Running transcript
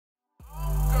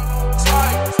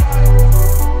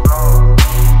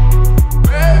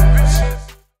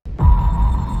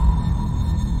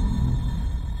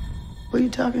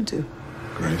talking to?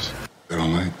 Grace, they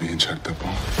don't like being checked up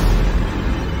on.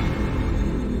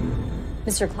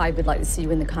 Mr. Clyde would like to see you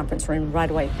in the conference room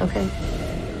right away. Okay.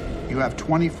 You have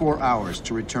 24 hours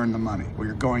to return the money, or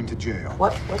you're going to jail.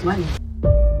 What money?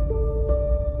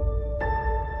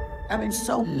 I've been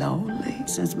so lonely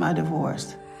since my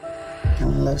divorce. I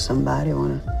want to love somebody, I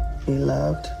want to be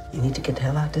loved. You need to get the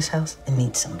hell out of this house and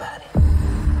meet somebody.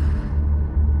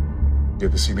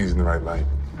 Get the CDs in the right light.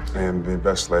 And the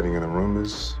best lighting in the room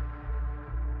is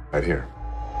right here.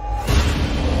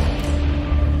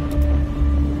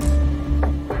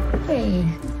 Hey.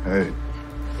 Hey.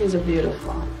 These are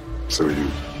beautiful. So are you.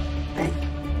 Thank you.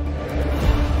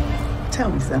 Tell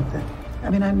me something. I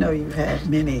mean, I know you've had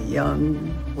many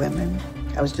young women.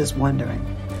 I was just wondering,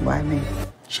 why me?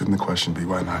 Shouldn't the question be,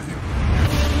 why not you?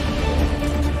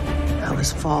 I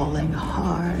was falling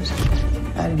hard.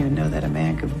 I didn't even know that a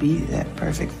man could be that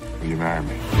perfect. Will you marry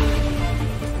me?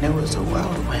 It was a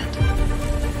whirlwind.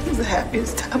 It was the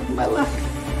happiest time of my life.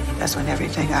 That's when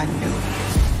everything I knew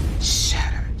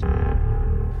shattered.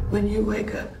 When you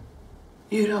wake up,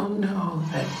 you don't know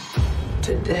that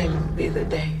today will be the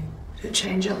day to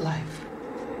change your life.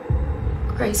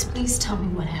 Grace, please tell me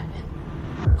what happened.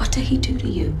 What did he do to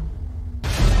you?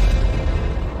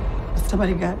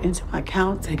 Somebody got into my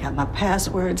account, they got my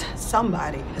passwords.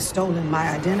 Somebody has stolen my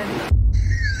identity.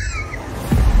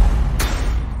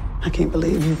 I can't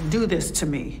believe you do this to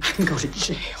me. I can go to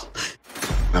jail.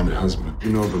 I'm your husband.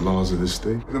 You know the laws of this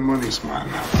state. The money's mine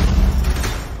now.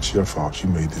 It's your fault. You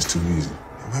made this too easy.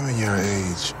 Women your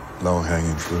age,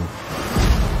 low-hanging fruit.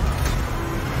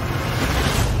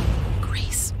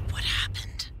 Grace, what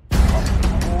happened?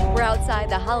 We're outside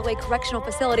the Holloway Correctional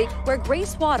Facility where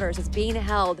Grace Waters is being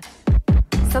held.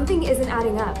 Something isn't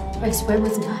adding up. Grace, where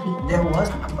was the body? There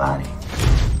wasn't a body.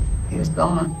 He was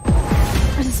gone.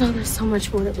 I just know there's so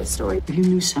much more to the story. If you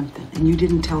knew something and you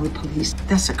didn't tell the police,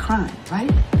 that's a crime,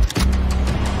 right?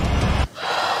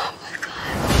 Oh my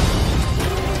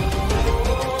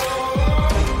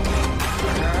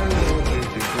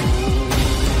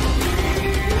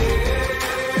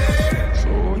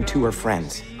God. You two are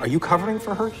friends. Are you covering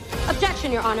for her?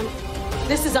 Objection, Your Honor.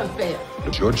 This is unfair.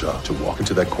 It's your job to walk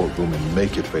into that courtroom and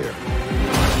make it fair.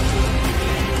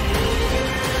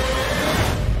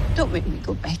 Don't make me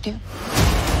go back there.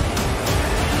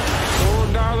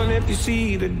 Oh, darling, if you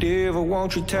see the devil,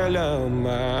 won't you tell him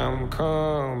I'm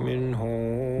coming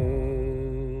home?